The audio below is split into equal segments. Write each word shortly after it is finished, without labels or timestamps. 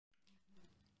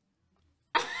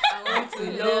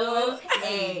to lo,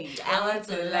 ay, I want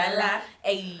to la la,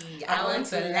 ay, I want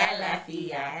to la la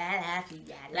fia,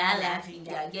 la la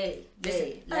fia, yeah,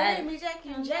 yeah. Let me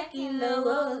Jackie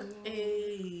Low.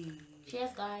 Hey.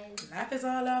 Cheers, guys. Life is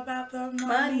all about the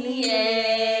money.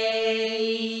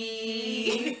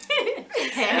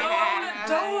 Hello, the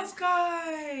dance,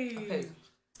 guys. Okay.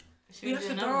 We have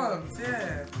to dance,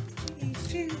 yeah.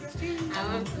 I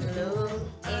want to lo,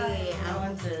 ay, I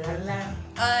want to la la,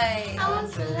 ay, I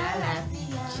want to la la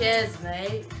fia. Cheers,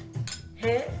 mate.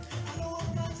 Hey.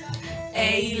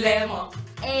 Hey, lemon.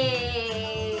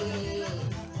 Hey.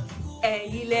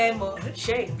 Hey, lemon.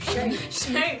 Shame.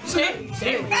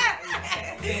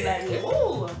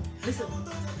 Ooh. Listen,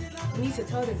 you need to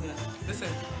tell them that. Listen.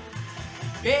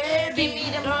 Baby, Give me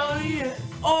the money.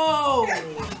 Oh.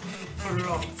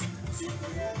 Front.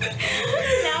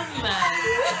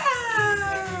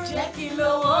 Jackie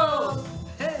Low.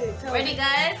 Hey, Ready,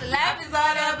 guys? Life is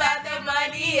all about the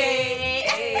money.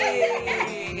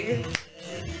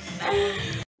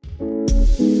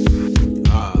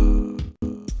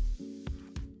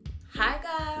 Hi,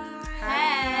 guys.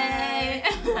 Hey.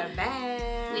 We're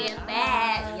back. We're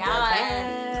back,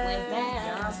 y'all.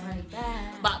 We're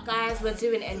back. But guys, we're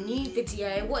doing a new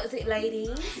video. What is it, ladies?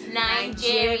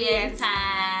 Nigerian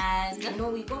tag. You know,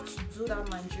 we got to do that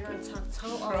Nigerian tag.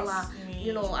 Tell Trust our, me.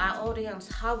 you know, our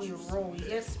audience how we roll.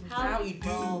 Yes, How we do.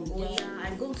 Oh, yeah.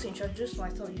 I'm going to introduce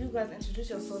myself. You guys introduce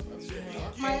yourself as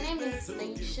well. My name is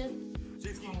Naija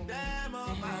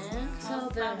Tell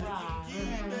them. TaG.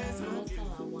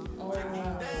 Oh,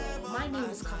 my name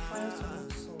is Kafaya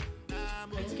Tomato.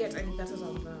 Can you get any better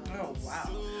than that? Oh, wow.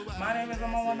 My name is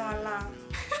Amawanala.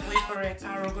 Wait for it,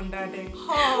 Arogundade.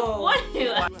 Oh.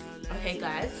 What? Okay,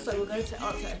 guys, so we're going to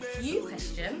answer a few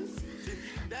questions.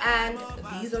 And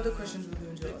these are the questions we're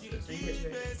going to answer. So you get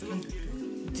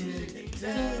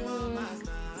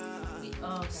ready.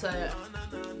 Oh, so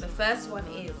the first one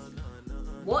is,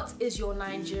 what is your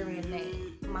Nigerian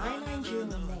name? My Nigerian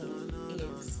name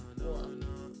is what?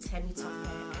 Temi Tope.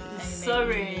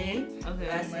 Sorry. Okay.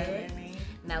 That's it.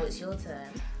 Now it's your turn.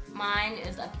 Mine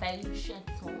is a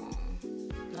Feishaton.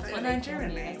 That's Is what it they Nigerian call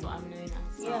me. name? That's what I'm known as.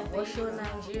 Yeah, what's your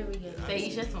Nigerian name?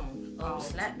 Feishaton. Oh,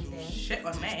 slap me then. Shit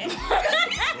on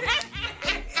that.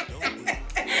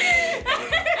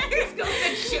 He's gonna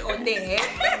say shit on there.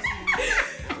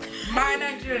 My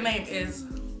Nigerian name is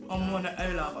Omona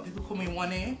Ola, but people call me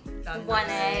One A. 1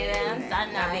 a.m. done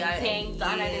everything,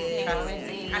 done everything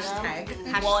already. Hashtag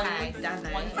done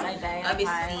it. One Friday.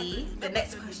 Obviously, the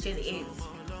next question is,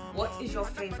 what is your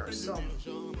favorite song?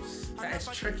 That is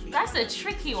tricky. That's a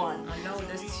tricky one. I know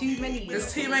there's too many.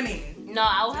 There's too many. No,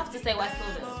 I will have to say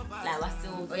Wasil though. Like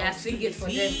Wasil. Oh yeah, sing it for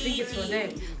them. Sing it for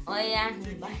them. Oh yeah.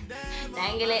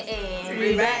 Dangle it,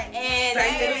 Reback.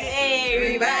 Dangle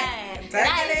it, reback.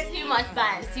 That is too much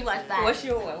band. Too much band. What's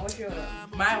your one? What's your one?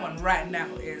 My one right now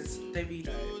is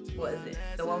Davido. What is it?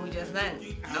 The one we just learned.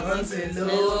 I want to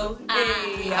lo,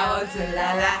 ay, I want to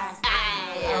la la,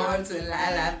 ay, I want to la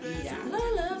la fia. La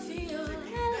la fia.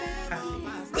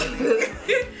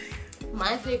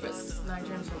 My favorite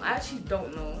Nigerian song. I actually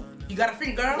don't know. You gotta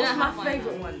think, girl. What's my have one.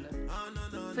 favorite one?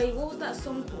 Faye, what was that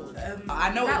song called?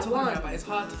 I know what That you're talking one. about, but it's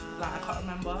hard to, like, I can't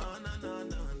remember.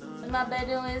 My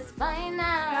bedroom is fine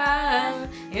now.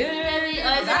 You really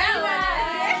are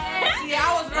Yeah,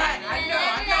 I was right. I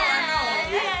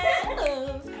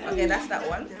know. Okay, that's that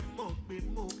one.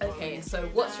 Okay, so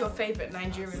what's your favorite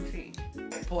Nigerian food?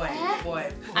 Boy.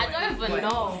 I don't even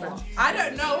know. I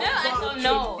don't know. No, I don't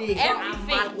know.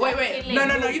 Everything. Wait. No,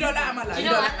 you don't like Amala. Do You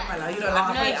you know don't what like I Amala. You don't like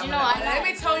No, Amala. do you know what I Let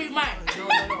me tell you mine.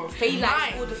 No. Faye likes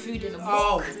Mine. all the food in the book.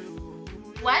 Oh.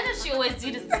 Why does she always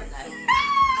do this?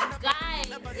 Guys,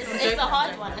 it's a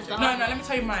hard one. It's a hard No, one. let me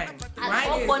tell you mine. I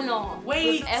Mine don't know. is...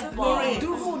 Wait for it.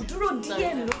 Duro,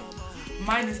 DM.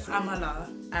 Mine is Amala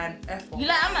and F. You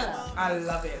like Amala? I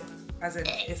love it. As in,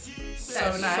 it's so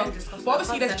That's nice. so disgusting. But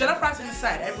obviously, there's jollof rice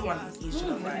inside. Everyone eats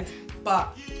jollof rice.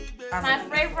 But My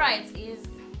favorite is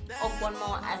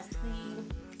Ogbono Asi.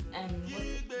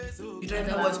 You don't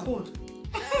know what it's called?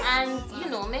 And you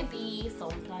know, maybe some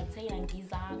plantain and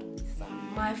gizzard with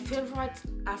some. My favorite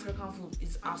African food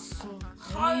is asu.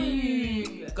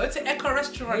 Go to Echo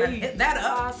Restaurant and hit that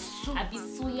up. Asu. Abi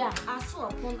suya. Asu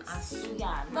upon asu.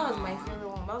 Suya. That was my favorite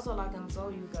one. That's all I can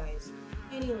tell you guys.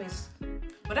 Anyways,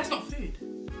 But that's not food.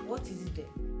 what is it then?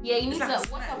 Yeah, you need It's to. like a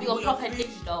What's snack. up You your got your proper food,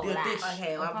 dish though? your Like, dish.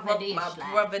 Okay, your my proper dish. my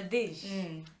Like. rubber dish.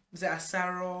 Is it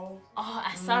asaro? Oh,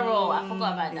 asaro. I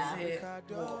forgot about Is that.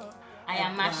 it what? I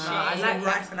am mashed. I like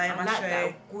rice and I am I like mashed.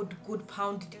 that good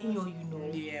pounded in your,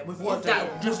 Yeah, with What's what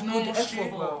that? Just normal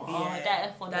shit. Oh, Yeah. that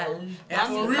F for That that. F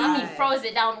for Mommy real. throws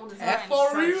it down all the time. F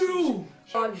for Trash. you.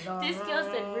 This girl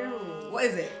said Ruru. What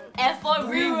is it? F for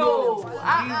Ruru.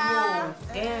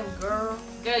 Damn, girl.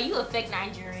 Girl, you a fake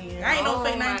Nigerian. I ain't no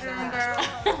fake my Nigerian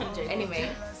God. girl.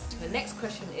 Anyway, the next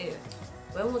question is,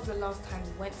 when was the last time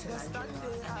you went to Nigeria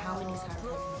and how many times have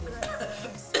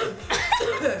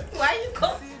you been? Why you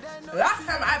go? Last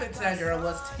time I been to Nigeria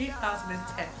was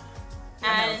 2010. And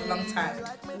that was a long time.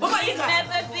 What about you guys?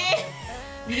 Never been.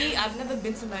 Me, I've never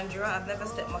been to Nigeria. I've never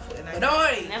stepped my foot in Nigeria. Don't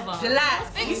worry. Never. July.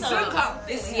 think We so. soon come.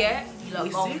 This year,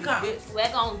 We soon come.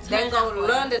 We're going to then go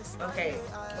learn this. Okay,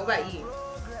 what about you?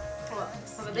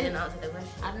 I've Didn't answer the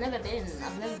question. never been.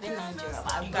 I've never been Nigeria,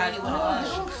 but I guys- really Oh, want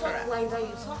you to go. don't talk like that.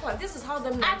 You talk like this is how the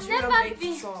I've Nigerian never mates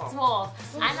been talk.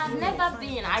 to, and I've never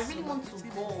been. I really want to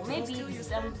go. Maybe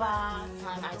December time.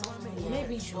 I don't know.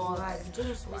 Maybe yet. July.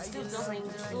 Just We're still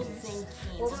thinking.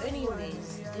 But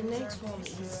anyways, the next one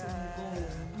is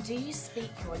do you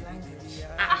speak your language?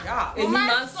 Yeah. Èmi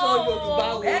máa ń sọ Yorùbá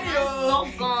o. So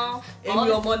gone. Èmi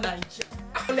ọmọ Naija.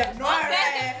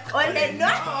 Olè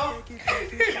náà.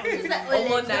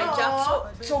 Ọmọ Naija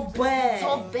tó bẹ́ẹ̀.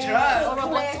 So bad. Trust. Ọ̀rọ̀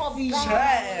wọn tó bad.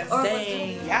 Trust.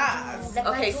 Dang. Yes.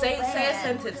 Okay, say a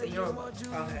sentence in Yoruba.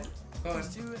 Okay. Go on.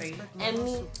 Say it. And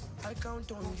me.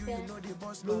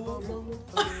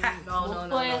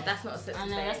 No, that's not a sentence. I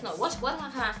know that's not. What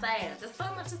can I say? There's so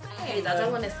much to say. I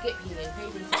don't want to skip you and pay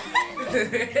you.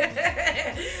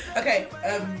 Okay.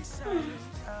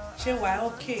 Ṣé wà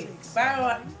okay?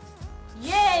 Bye.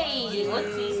 Yay!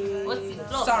 What's it?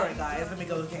 Flop. Sorry guys, let me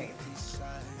go again.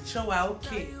 Ṣé wà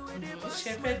okay?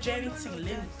 Ṣé fẹ́ jẹ anything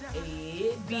lẹ́nu? A,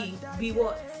 B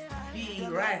what? Bí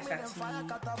rice àti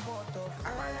àmàlà.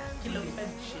 Kí ló fẹ́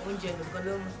ṣe? Oúnjẹ nìkan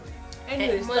ló mú.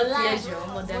 Anyway, Mo stop like. pleasure,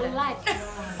 ọmọ Mo dada. like.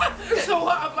 So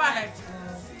what am I?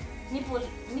 Níbo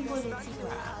lè ti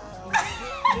rà?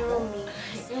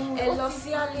 Ẹ lọ sí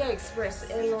AliExpress,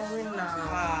 ẹ lọ rí náà.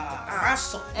 A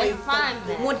sọ pé Ẹ fine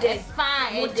man. Mo dẹ̀ Ẹ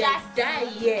fine. mo Ẹ dẹ̀ just dá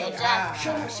yẹ. Ẹ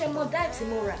just. Ṣé mo dá tí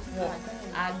mo rà?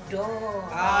 Àdọ́.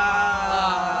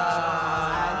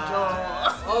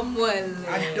 Ọmọ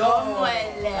ẹ̀lẹ̀. Àdọ́.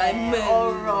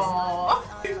 Ọ̀rọ̀.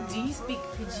 Do you speak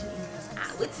pidgin English?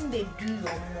 Wetin dey do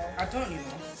ọmọ? I don't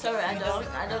know. Sorry, I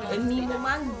don't know. Èmi mo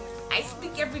máa ń. I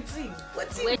speak everything.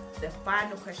 Wait. The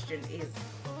final question is,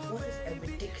 what is a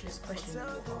ridiculous question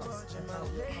you ask about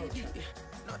your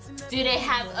culture? Do they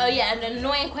have? Oh yeah, an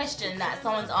annoying question that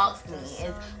someone's asked me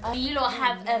is, do you lot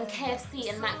have KFC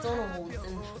and McDonald's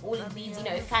and all of these,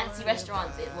 fancy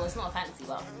restaurants? Well, it's not fancy,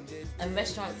 but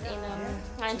restaurants in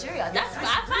Nigeria. That's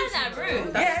I find that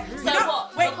rude. Yeah. So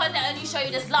what? Because they only show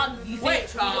you the slums, you think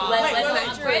Wait, we're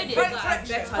not upgraded?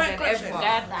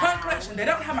 Point correction. They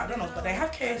don't have McDonald's, but they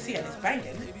have KFC and it's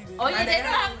banging. Oh yeah, And they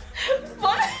don't have.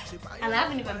 What? And I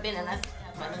haven't even been, and that's.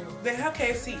 They have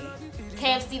KFC.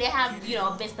 KFC, they have,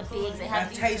 Mr. Pigs, they have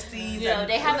And Tasties.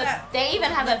 they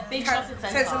even have a big shopping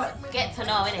center. Get to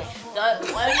know, innit?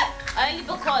 Only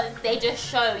because they just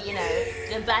show,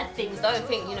 the bad things. Don't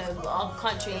think, our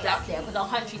country is up there, because our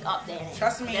country's up there. Innit?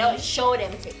 Trust me. They don't show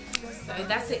them things. So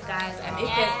that's it, guys. And if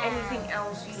there's anything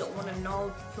else you don't want to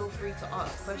know, feel free to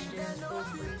ask questions. Feel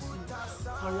free to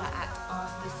holler at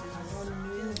us. This is one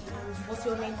new. What's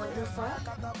your name on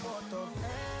Insta?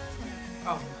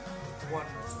 Oh, one.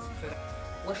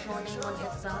 What's your name on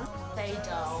Insta?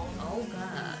 Fado. Oh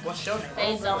God. What's your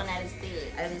name? Fado and that is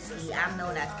it. Obviously, I'm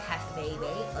known as Cass Baby.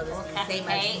 Obviously, Cass same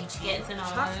Cake, as get to know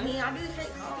Trust her. me, I do cake.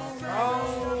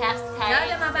 Oh. Cass Tell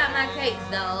them about my cakes,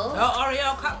 though. No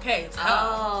Oreo cupcakes.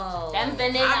 Oh. Them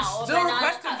vanilla. I'm still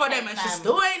requesting for them, and she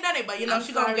still ain't done it. But I'm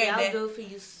she gonna sorry, get I'll there. do it for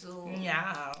you soon.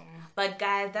 Yeah. But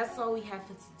guys, that's all we have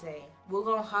for today. We're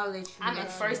gonna holler at you. I'm a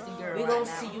next thirsty week. girl We're right gonna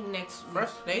now. see you next week.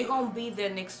 First day. We're gonna be there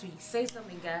next week. Say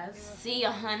something, guys. See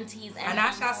your hunties And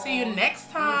I shall see you next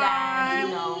You guys,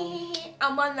 time.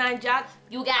 I'm on Naija.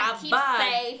 You guys keep Bye.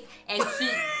 safe and keep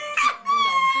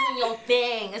doing your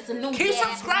thing. It's a new Keep year.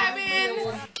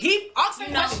 subscribing. Keep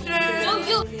asking questions.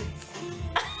 Do you?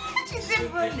 She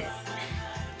said roll it.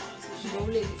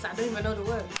 Roll it. I don't even know the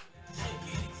word.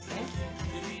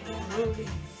 Roll it.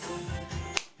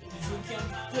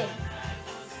 Yeah.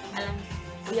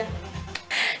 Yeah.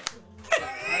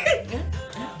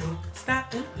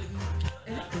 Stop.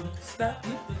 Stop.